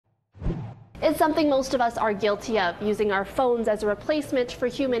It's something most of us are guilty of, using our phones as a replacement for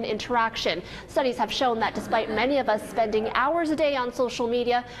human interaction. Studies have shown that despite many of us spending hours a day on social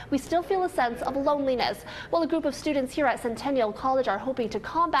media, we still feel a sense of loneliness. Well, a group of students here at Centennial College are hoping to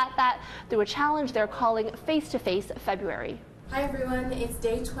combat that through a challenge they're calling Face-to-Face February. Hi everyone, it's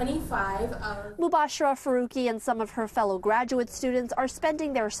day 25 of... Mubashira Faruqi and some of her fellow graduate students are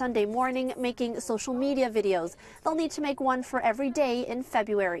spending their Sunday morning making social media videos. They'll need to make one for every day in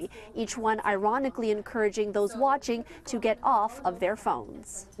February, each one ironically encouraging those watching to get off of their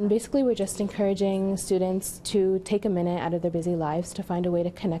phones. And basically, we're just encouraging students to take a minute out of their busy lives to find a way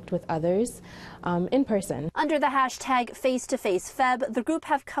to connect with others in person. Under the hashtag Face-to-Face Feb, the group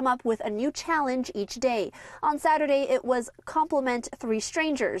have come up with a new challenge each day. On Saturday, it was compliment 3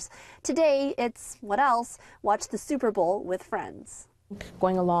 strangers. Today, it's, what else? Watch the Super Bowl with friends.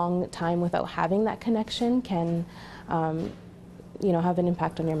 Going a long time without having that connection can, have an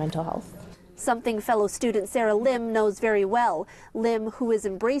impact on your mental health. Something fellow student Sarah Lim knows very well. Lim, who is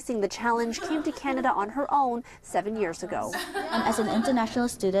embracing the challenge, came to Canada on her own 7 years ago. As an international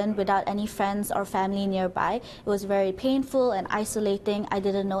student without any friends or family nearby, it was very painful and isolating. I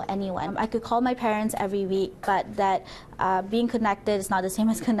didn't know anyone. I could call my parents every week, but that being connected is not the same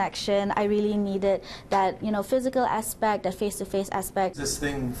as connection. I really needed that, physical aspect, that face-to-face aspect. This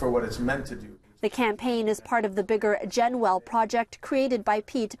thing for what it's meant to do. The campaign is part of the bigger GenWell project created by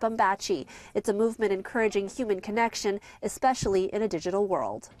Pete Bambachi. It's a movement encouraging human connection, especially in a digital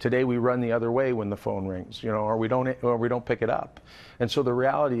world. Today we run the other way when the phone rings, or we don't pick it up. And so the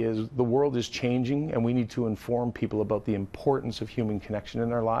reality is the world is changing, and we need to inform people about the importance of human connection in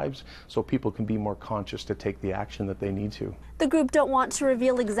their lives so people can be more conscious to take the action that they need to. The group don't want to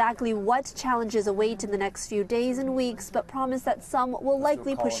reveal exactly what challenges await in the next few days and weeks, but promise that some will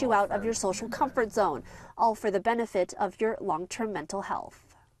likely push you out of your social comfort zone, all for the benefit of your long-term mental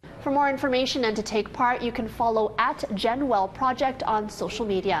health. For more information and to take part, you can follow at GenWell Project on social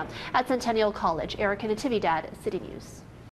media. At Centennial College, Erica Natividad, City News.